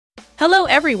Hello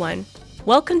everyone!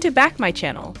 Welcome to back my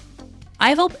channel.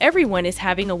 I hope everyone is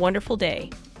having a wonderful day.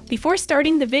 Before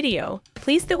starting the video,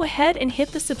 please go ahead and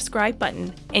hit the subscribe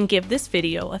button and give this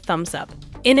video a thumbs up.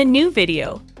 In a new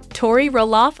video, Tori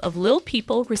Roloff of Lil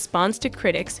People responds to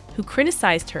critics who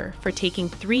criticized her for taking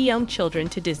 3 young children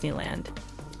to Disneyland.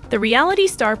 The reality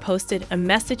star posted a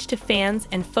message to fans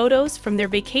and photos from their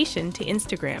vacation to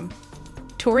Instagram.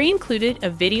 Tori included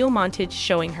a video montage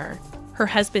showing her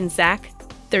husband Zach,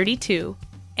 32,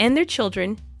 and their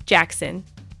children, Jackson,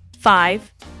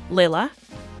 5, Lila,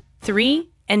 3,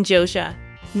 and Joja,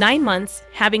 9 months,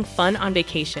 having fun on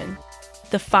vacation.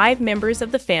 The 5 members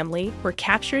of the family were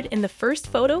captured in the first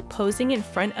photo posing in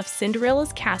front of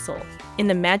Cinderella's castle in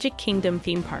the Magic Kingdom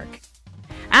theme park.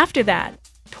 After that,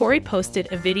 Tori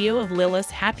posted a video of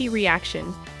Lila's happy reaction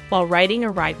while riding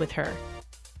a ride with her.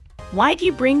 Why do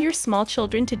you bring your small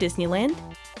children to Disneyland?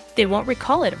 They won't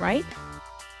recall it, right?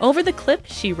 Over the clip,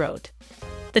 she wrote,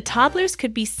 "The toddlers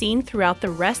could be seen throughout the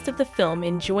rest of the film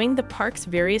enjoying the park's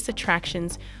various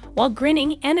attractions while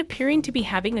grinning and appearing to be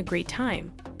having a great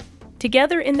time.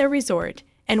 Together in their resort,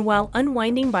 and while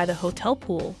unwinding by the hotel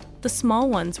pool, the small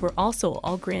ones were also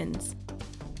all grins."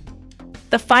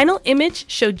 The final image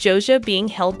showed Joja being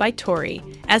held by Tori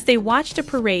as they watched a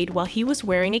parade while he was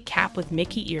wearing a cap with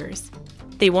Mickey ears.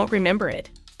 "They won't remember it,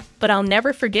 but I'll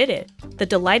never forget it," the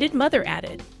delighted mother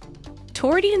added.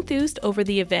 Tori enthused over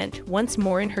the event once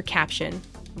more in her caption,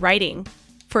 writing,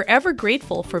 "Forever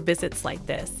grateful for visits like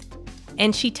this,"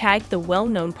 and she tagged the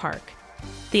well-known park.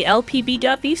 The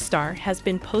LPBW star has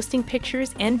been posting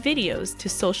pictures and videos to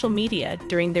social media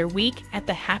during their week at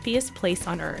the happiest place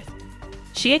on earth.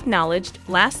 She acknowledged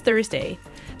last Thursday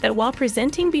that while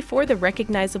presenting before the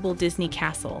recognizable Disney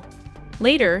castle,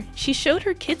 later she showed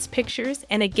her kids pictures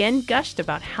and again gushed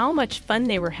about how much fun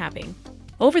they were having.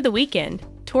 Over the weekend,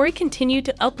 Tori continued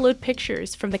to upload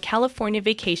pictures from the California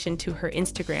vacation to her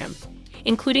Instagram,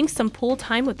 including some pool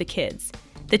time with the kids.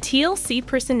 The TLC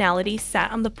personality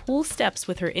sat on the pool steps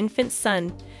with her infant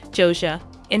son, Joja,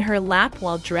 in her lap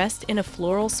while dressed in a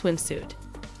floral swimsuit.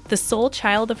 The sole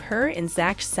child of her and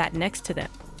Zach sat next to them,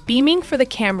 beaming for the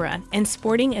camera and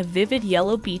sporting a vivid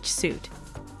yellow beach suit.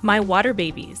 "My water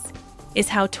babies," is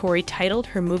how Tori titled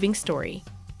her moving story.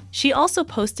 She also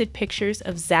posted pictures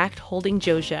of Zach holding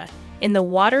Joja in the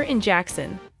water and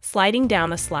Jackson sliding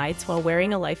down the slides while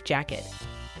wearing a life jacket.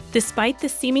 Despite the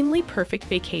seemingly perfect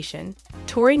vacation,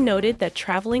 Tori noted that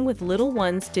traveling with little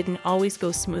ones didn't always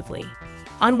go smoothly.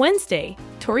 On Wednesday,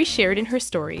 Tori shared in her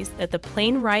stories that the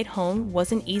plane ride home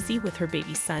wasn't easy with her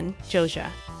baby son, Joja.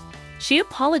 She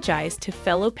apologized to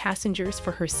fellow passengers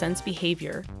for her son's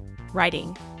behavior,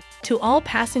 writing, "To all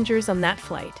passengers on that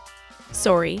flight,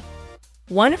 sorry."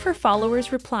 One of her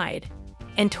followers replied,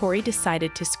 and Tori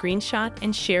decided to screenshot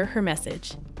and share her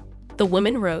message. The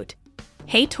woman wrote,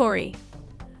 "Hey Tori,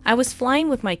 I was flying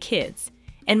with my kids,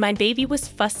 and my baby was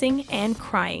fussing and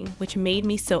crying, which made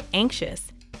me so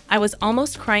anxious. I was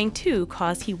almost crying too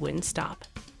cause he wouldn't stop.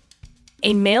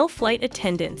 A male flight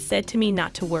attendant said to me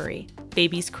not to worry,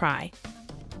 babies cry.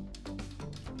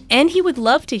 And he would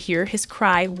love to hear his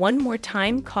cry one more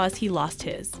time cause he lost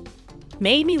his.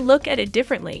 Made me look at it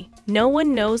differently. No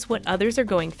one knows what others are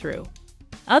going through.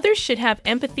 Others should have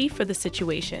empathy for the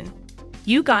situation.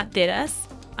 You got this.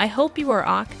 I hope you are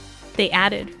ok," they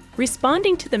added.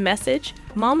 Responding to the message,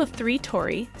 mom of 3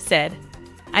 Tori said,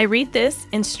 "I read this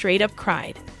and straight up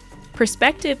cried.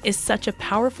 Perspective is such a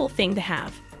powerful thing to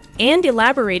have." And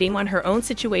elaborating on her own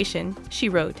situation, she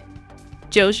wrote,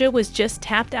 "Joja was just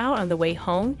tapped out on the way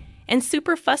home and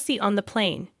super fussy on the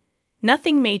plane.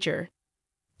 Nothing major."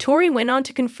 Tori went on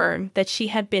to confirm that she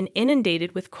had been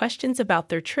inundated with questions about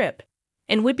their trip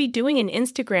and would be doing an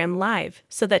Instagram live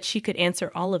so that she could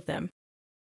answer all of them.